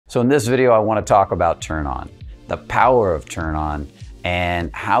So in this video, I want to talk about turn on, the power of turn on, and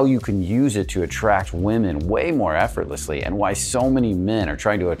how you can use it to attract women way more effortlessly, and why so many men are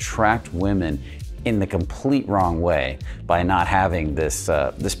trying to attract women in the complete wrong way by not having this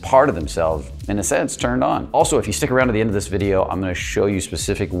part of themselves, in a sense, turned on. Also, if you stick around to the end of this video, I'm going to show you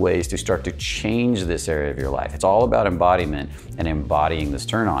specific ways to start to change this area of your life. It's all about embodiment and embodying this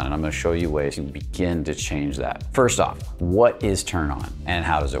turn on, and I'm going to show you ways to begin to change that. First off, what is turn on and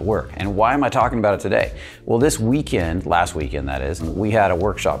how does it work? And why am I talking about it today? Well, this weekend, last weekend that is, we had a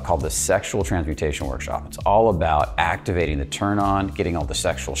workshop called the Sexual Transmutation Workshop. It's all about activating the turn on, getting all the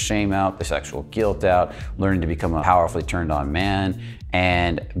sexual shame out, the sexual guilt out, learning to become a powerfully turned on man,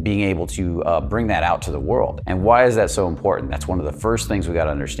 and being able to bring that out to the world. And why is that so important? That's one of the first things we got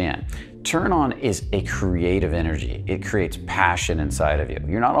to understand. Turn on is a creative energy. It creates passion inside of you.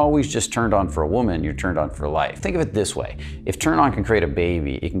 You're not always just turned on for a woman, you're turned on for life. Think of it this way. If turn on can create a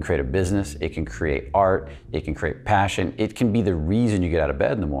baby, it can create a business, it can create art, it can create passion, it can be the reason you get out of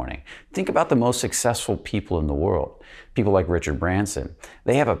bed in the morning. Think about the most successful people in the world. People like Richard Branson.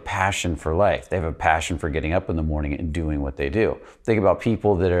 They have a passion for life. They have a passion for getting up in the morning and doing what they do. Think about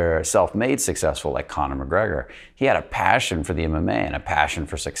people that are self-made successful, like Conor McGregor. He had a passion for the MMA and a passion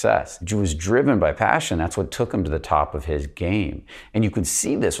for success. He was driven by passion. That's what took him to the top of his game. And you can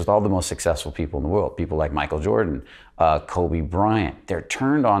see this with all the most successful people in the world. People like Michael Jordan, Kobe Bryant. They're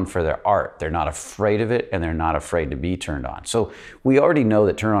turned on for their art. They're not afraid of it, and they're not afraid to be turned on. So we already know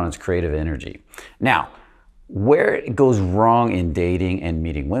that turn on is creative energy. Now, where it goes wrong in dating and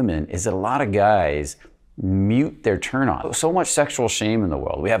meeting women is that a lot of guys mute their turn on. So much sexual shame in the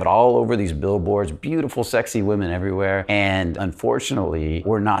world. We have it all over these billboards, beautiful, sexy women everywhere. And unfortunately,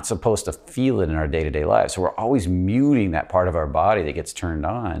 we're not supposed to feel it in our day-to-day lives. So we're always muting that part of our body that gets turned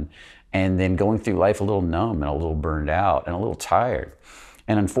on, and then going through life a little numb and a little burned out and a little tired.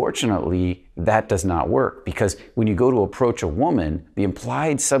 And unfortunately, that does not work, because when you go to approach a woman, the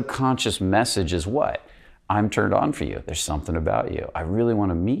implied subconscious message is what? I'm turned on for you. There's something about you. I really want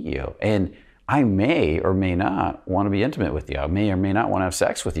to meet you. And I may or may not want to be intimate with you. I may or may not want to have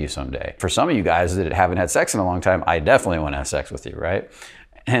sex with you someday. For some of you guys that haven't had sex in a long time, I definitely want to have sex with you, right?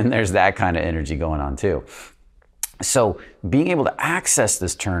 And there's that kind of energy going on too. So being able to access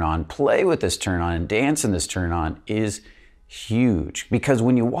this turn on, play with this turn on, and dance in this turn on is huge, because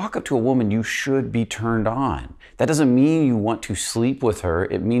when you walk up to a woman, you should be turned on. That doesn't mean you want to sleep with her.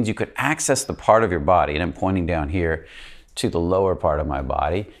 It means you could access the part of your body, and I'm pointing down here to the lower part of my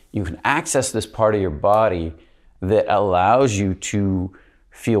body. You can access this part of your body that allows you to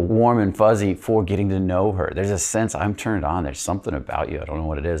feel warm and fuzzy for getting to know her. There's a sense, I'm turned on. There's something about you. I don't know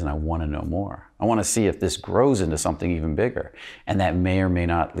what it is, and I want to know more. I want to see if this grows into something even bigger, and that may or may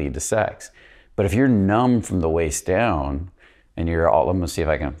not lead to sex. But if you're numb from the waist down, and you're all, I'm gonna see if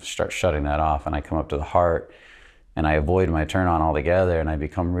I can start shutting that off, and I come up to the heart, and I avoid my turn on altogether, and I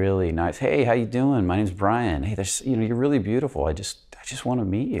become really nice. Hey, how you doing? My name's Brian. Hey, you're really beautiful. I just want to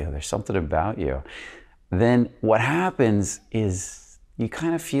meet you. There's something about you. Then what happens is you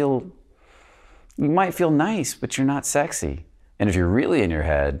kind of feel, you might feel nice, but you're not sexy. And if you're really in your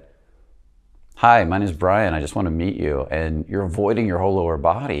head, hi, my name's Brian. I just want to meet you. And you're avoiding your whole lower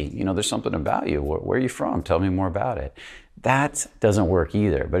body. There's something about you. Where are you from? Tell me more about it. That doesn't work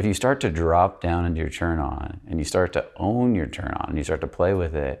either. But if you start to drop down into your turn on, and you start to own your turn on, and you start to play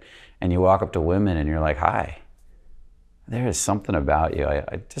with it, and you walk up to women and you're like, hi, there is something about you.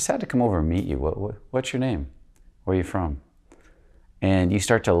 I just had to come over and meet you. What's your name? Where are you from? And you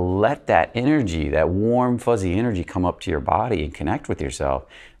start to let that energy, that warm, fuzzy energy, come up to your body and connect with yourself.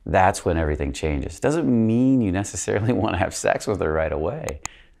 That's when everything changes. It doesn't mean you necessarily want to have sex with her right away,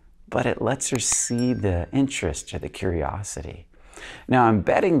 but it lets her see the interest or the curiosity. Now, I'm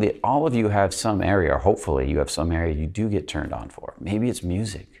betting that all of you have some area, or hopefully you have some area you do get turned on for. Maybe it's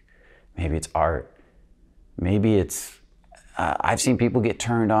music, maybe it's art, maybe it's, I've seen people get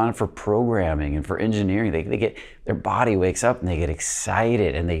turned on for programming and for engineering. They get, their body wakes up and they get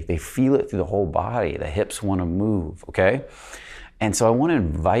excited, and they feel it through the whole body. The hips want to move, okay? And so I want to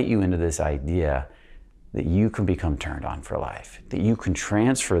invite you into this idea that you can become turned on for life, that you can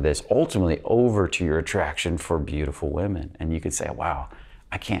transfer this ultimately over to your attraction for beautiful women. And you could say, wow,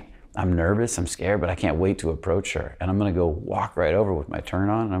 I'm nervous, I'm scared, but I can't wait to approach her. And I'm gonna go walk right over with my turn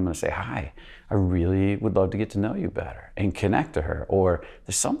on, and I'm gonna say, hi, I really would love to get to know you better and connect to her. Or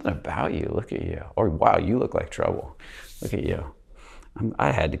there's something about you, look at you. Or wow, you look like trouble, look at you.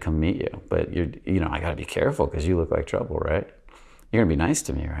 I had to come meet you, but I gotta be careful because you look like trouble, right? You're gonna be nice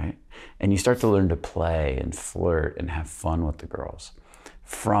to me, right? And you start to learn to play and flirt and have fun with the girls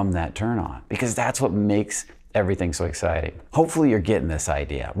from that turn on, because that's what makes everything's so exciting. Hopefully you're getting this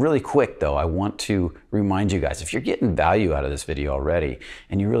idea. Really quick though, I want to remind you guys, if you're getting value out of this video already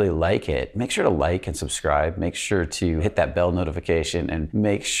and you really like it, make sure to like and subscribe. Make sure to hit that bell notification and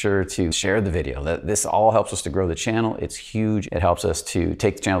make sure to share the video. This all helps us to grow the channel. It's huge. It helps us to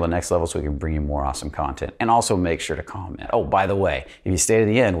take the channel to the next level so we can bring you more awesome content. And also make sure to comment. Oh, by the way, if you stay to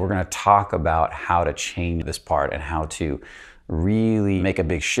the end, we're gonna talk about how to change this part and how to really make a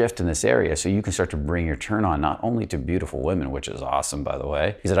big shift in this area so you can start to bring your turn on not only to beautiful women, which is awesome by the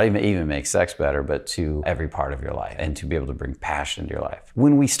way, because it even makes sex better, but to every part of your life and to be able to bring passion into your life.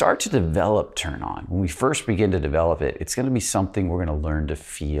 When we start to develop turn on, when we first begin to develop it, it's going to be something we're going to learn to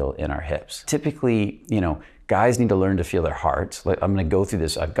feel in our hips. Typically, you know, guys need to learn to feel their hearts. I'm going to go through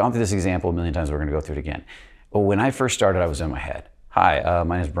this. I've gone through this example a million times. We're going to go through it again. But when I first started, I was in my head. Hi,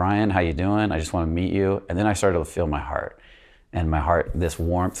 my name is Brian. How you doing? I just want to meet you. And then I started to feel my heart. And my heart, this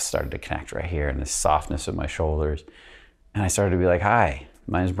warmth started to connect right here and this softness of my shoulders. And I started to be like, hi,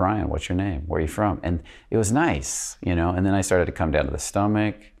 my name's Brian. What's your name? Where are you from? And it was nice, you know? And then I started to come down to the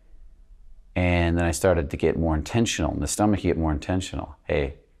stomach. And then I started to get more intentional. In the stomach, you get more intentional.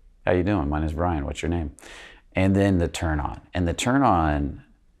 Hey, how you doing? My name's Brian. What's your name? And then the turn on. And the turn on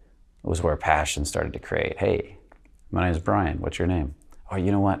was where passion started to create. Hey, my name's Brian. What's your name? Oh,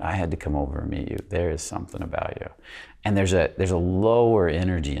 you know what? I had to come over and meet you. There is something about you. And there's a lower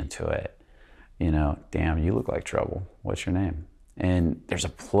energy into it. You know, damn, you look like trouble. What's your name? And there's a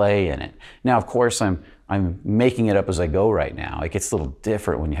play in it. Now, of course, I'm making it up as I go right now. It gets a little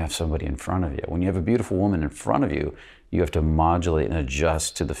different when you have somebody in front of you. When you have a beautiful woman in front of you, you have to modulate and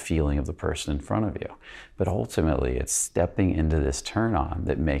adjust to the feeling of the person in front of you. But ultimately, it's stepping into this turn on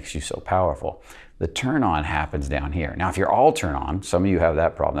that makes you so powerful. The turn on happens down here. Now, if you're all turn on, some of you have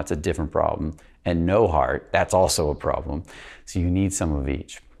that problem. That's a different problem. And no heart, that's also a problem. So you need some of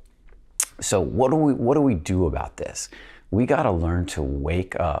each. So what do we do about this? We got to learn to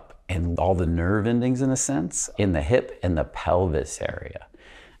wake up and all the nerve endings, in a sense, in the hip and the pelvis area.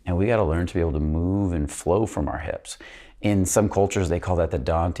 And we got to learn to be able to move and flow from our hips. In some cultures, they call that the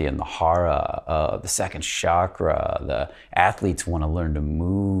Dante and the Hara, the second chakra. The athletes want to learn to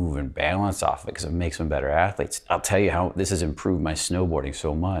move and balance off it because it makes them better athletes. I'll tell you how this has improved my snowboarding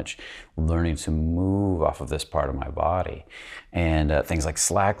so much, learning to move off of this part of my body. And things like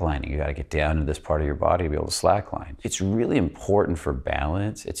slacklining, you got to get down to this part of your body to be able to slackline. It's really important for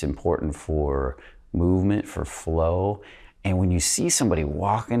balance. It's important for movement, for flow. And when you see somebody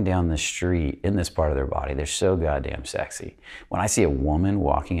walking down the street in this part of their body, they're so goddamn sexy. When I see a woman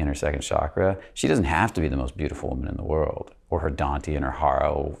walking in her second chakra, she doesn't have to be the most beautiful woman in the world, or her Dante and her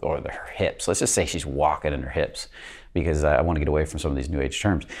Hara, or her hips. Let's just say she's walking in her hips, because I want to get away from some of these new age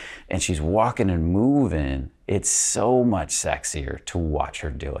terms. And she's walking and moving. It's so much sexier to watch her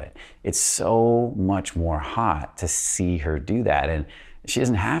do it. It's so much more hot to see her do that. And she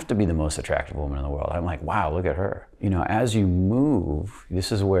doesn't have to be the most attractive woman in the world. I'm like, wow, look at her. You know, as you move,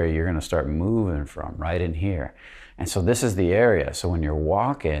 this is where you're gonna start moving from, right in here. And so this is the area. So when you're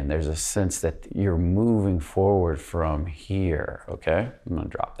walking, there's a sense that you're moving forward from here, okay? I'm gonna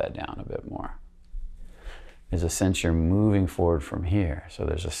drop that down a bit more. There's a sense you're moving forward from here. So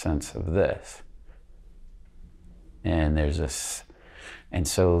there's a sense of this. And there's this, and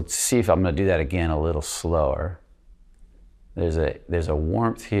so see if I'm gonna do that again a little slower. There's a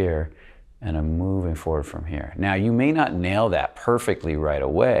warmth here and a moving forward from here. Now, you may not nail that perfectly right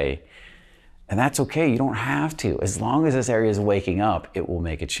away, and that's okay. You don't have to. As long as this area is waking up, it will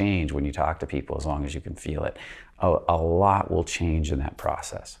make a change when you talk to people, as long as you can feel it. A lot will change in that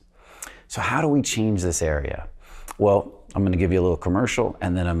process. So how do we change this area? Well, I'm going to give you a little commercial,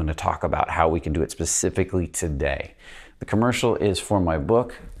 and then I'm going to talk about how we can do it specifically today. The commercial is for my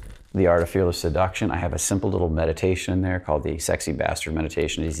book, The Art of Fearless Seduction. I have a simple little meditation in there called the Sexy Bastard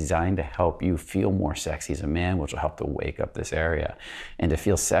Meditation. It's designed to help you feel more sexy as a man, which will help to wake up this area, and to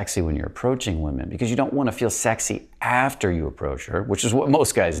feel sexy when you're approaching women, because you don't want to feel sexy after you approach her, which is what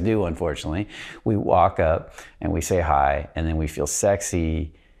most guys do, unfortunately. We walk up and we say hi, and then we feel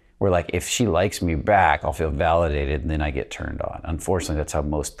sexy. We're like, if she likes me back, I'll feel validated, and then I get turned on. Unfortunately, that's how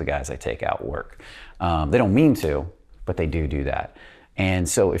most of the guys I take out work. They don't mean to, but they do that. And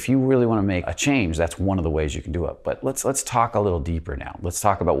so if you really want to make a change, that's one of the ways you can do it. But let's talk a little deeper now. Let's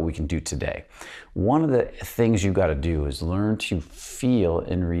talk about what we can do today. One of the things you got to do is learn to feel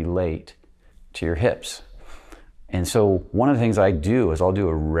and relate to your hips. And so one of the things I do is I'll do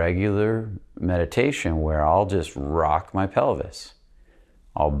a regular meditation where I'll just rock my pelvis.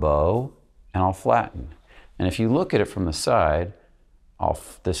 I'll bow and I'll flatten. And if you look at it from the side,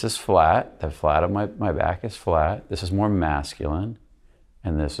 this is flat. The flat of my back is flat. This is more masculine.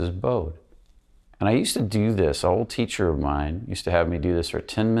 And this is bowed. And I used to do this, an old teacher of mine used to have me do this for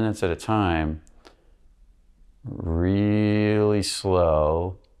 10 minutes at a time, really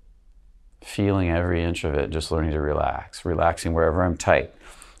slow, feeling every inch of it, just learning to relax, relaxing wherever I'm tight.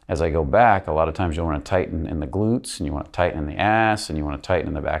 As I go back, a lot of times you want to tighten in the glutes, and you want to tighten in the ass, and you want to tighten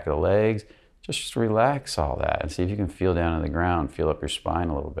in the back of the legs. Just relax all that and see if you can feel down on the ground, feel up your spine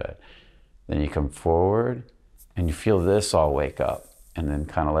a little bit. Then you come forward and you feel this all wake up, and then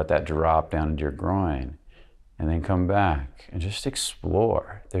kind of let that drop down into your groin, and then come back and just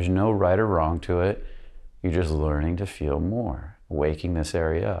explore. There's no right or wrong to it. You're just learning to feel more, waking this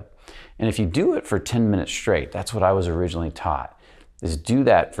area up. And if you do it for 10 minutes straight, that's what I was originally taught, is do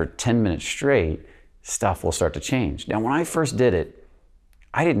that for 10 minutes straight, stuff will start to change. Now, when I first did it,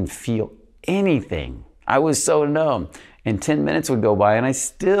 I didn't feel anything. I was so numb. And 10 minutes would go by and I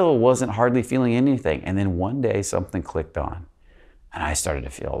still wasn't hardly feeling anything. And then one day something clicked on and I started to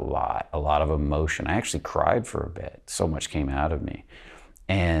feel a lot of emotion. I actually cried for a bit. So much came out of me.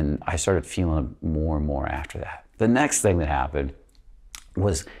 And I started feeling more and more after that. The next thing that happened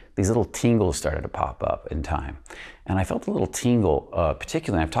was these little tingles started to pop up in time. And I felt a little tingle,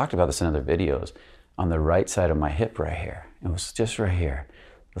 particularly, I've talked about this in other videos, on the right side of my hip right here. It was just right here.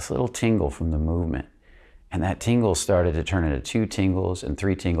 This little tingle from the movement. And that tingle started to turn into 2 tingles and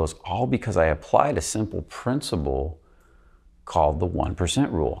 3 tingles, all because I applied a simple principle called the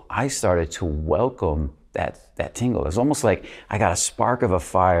 1% rule. I started to welcome that tingle. It was almost like I got a spark of a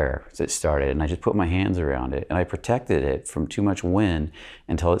fire that started, and I just put my hands around it and I protected it from too much wind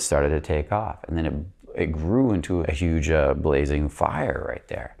until it started to take off. And then it grew into a huge blazing fire right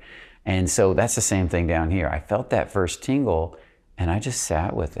there. And so that's the same thing down here. I felt that first tingle and I just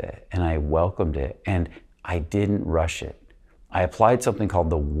sat with it and I welcomed it, and I didn't rush it. I applied something called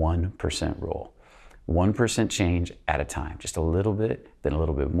the 1% rule. 1% change at a time, just a little bit, then a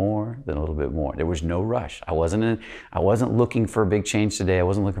little bit more, then a little bit more. There was no rush. I wasn't looking for a big change today. I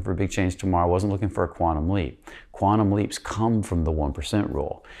wasn't looking for a big change tomorrow. I wasn't looking for a quantum leap. Quantum leaps come from the 1%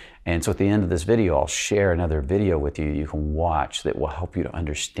 rule. And so at the end of this video, I'll share another video with you you can watch that will help you to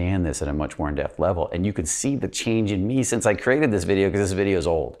understand this at a much more in-depth level. And you can see the change in me since I created this video, because this video is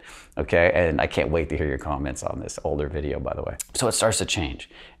old, okay? And I can't wait to hear your comments on this older video, by the way. So it starts to change.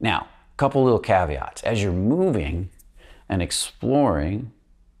 Now, a couple little caveats. As you're moving and exploring,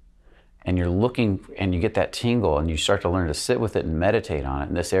 and you're looking and you get that tingle and you start to learn to sit with it and meditate on it,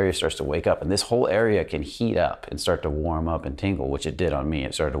 and this area starts to wake up, and this whole area can heat up and start to warm up and tingle, which it did on me.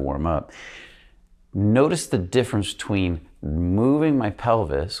 It started to warm up. Notice the difference between moving my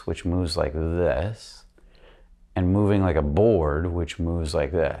pelvis, which moves like this, and moving like a board, which moves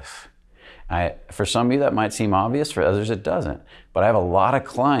like this. For some of you that might seem obvious, for others it doesn't. But I have a lot of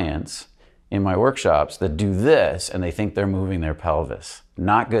clients in my workshops that do this and they think they're moving their pelvis.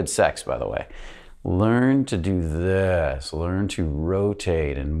 Not good sex, by the way. Learn to do this. Learn to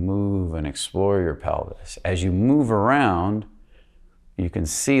rotate and move and explore your pelvis. As you move around, you can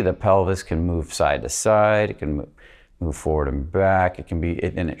see the pelvis can move side to side. It can move forward and back. It can be,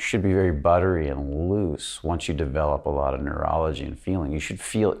 and it should be very buttery and loose once you develop a lot of neurology and feeling. You should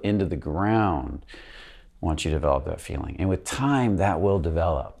feel into the ground once you develop that feeling. And with time, that will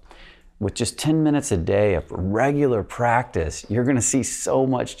develop. With just 10 minutes a day of regular practice, you're gonna see so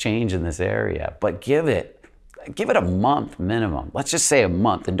much change in this area. But give it a month minimum. Let's just say a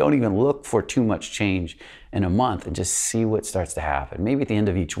month, and don't even look for too much change in a month, and just see what starts to happen. Maybe at the end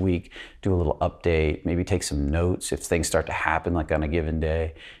of each week, do a little update, maybe take some notes if things start to happen like on a given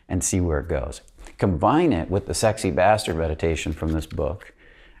day, and see where it goes. Combine it with the Sexy Bastard meditation from this book,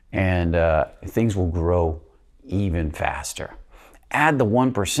 and things will grow even faster. Add the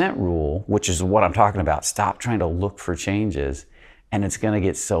 1% rule, which is what I'm talking about. Stop trying to look for changes, and it's gonna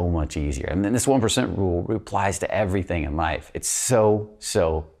get so much easier. And then this 1% rule applies to everything in life. It's so,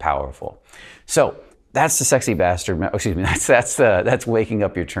 so powerful. So that's the Sexy Bastard, excuse me, that's waking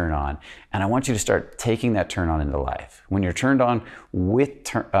up your turn on. And I want you to start taking that turn on into life. When you're turned on with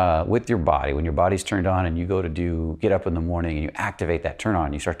your body, when your body's turned on and you go to get up in the morning and you activate that turn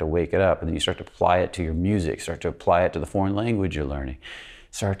on, you start to wake it up, and then you start to apply it to your music, start to apply it to the foreign language you're learning,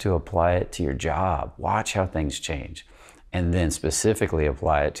 start to apply it to your job. Watch how things change. And then specifically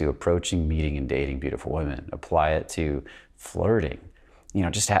apply it to approaching, meeting, and dating beautiful women. Apply it to flirting. You know,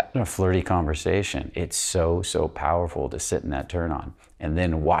 just having a flirty conversation. It's so, so powerful to sit in that turn on. And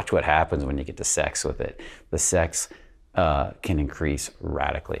then watch what happens when you get to sex with it. The sex can increase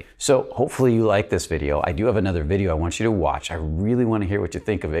radically. So hopefully you like this video. I do have another video I want you to watch. I really want to hear what you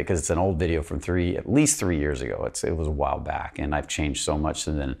think of it, because it's an old video from at least 3 years ago. It was a while back, and I've changed so much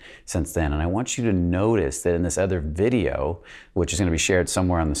since then. And I want you to notice that in this other video, which is going to be shared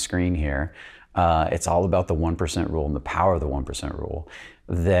somewhere on the screen here, It's all about the 1% rule and the power of the 1% rule,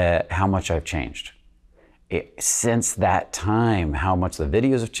 that how much I've changed. Since that time, how much the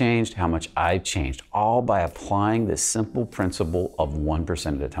videos have changed, how much I've changed, all by applying this simple principle of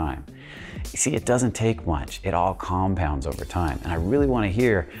 1% at a time. You see, it doesn't take much. It all compounds over time. And I really want to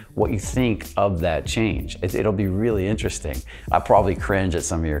hear what you think of that change. It'll be really interesting. I'll probably cringe at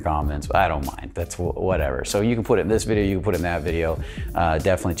some of your comments, but I don't mind. That's whatever. So you can put it in this video, you can put it in that video.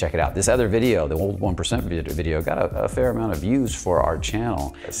 Definitely check it out. This other video, the old 1% video, got a fair amount of views for our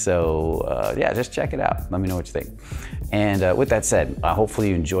channel. So yeah, just check it out. Let me know what you think. And with that said, hopefully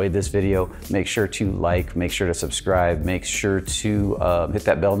you enjoyed this video. Make sure to like, make sure to subscribe, make sure to hit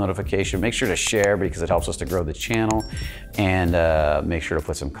that bell notification, make sure to share because it helps us to grow the channel, and make sure to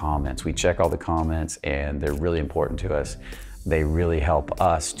put some comments. We check all the comments and they're really important to us. They really help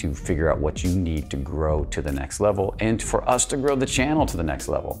us to figure out what you need to grow to the next level and for us to grow the channel to the next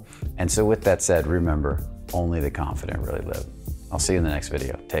level. And so with that said, remember, only the confident really live. I'll see you in the next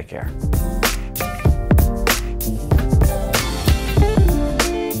video. Take care.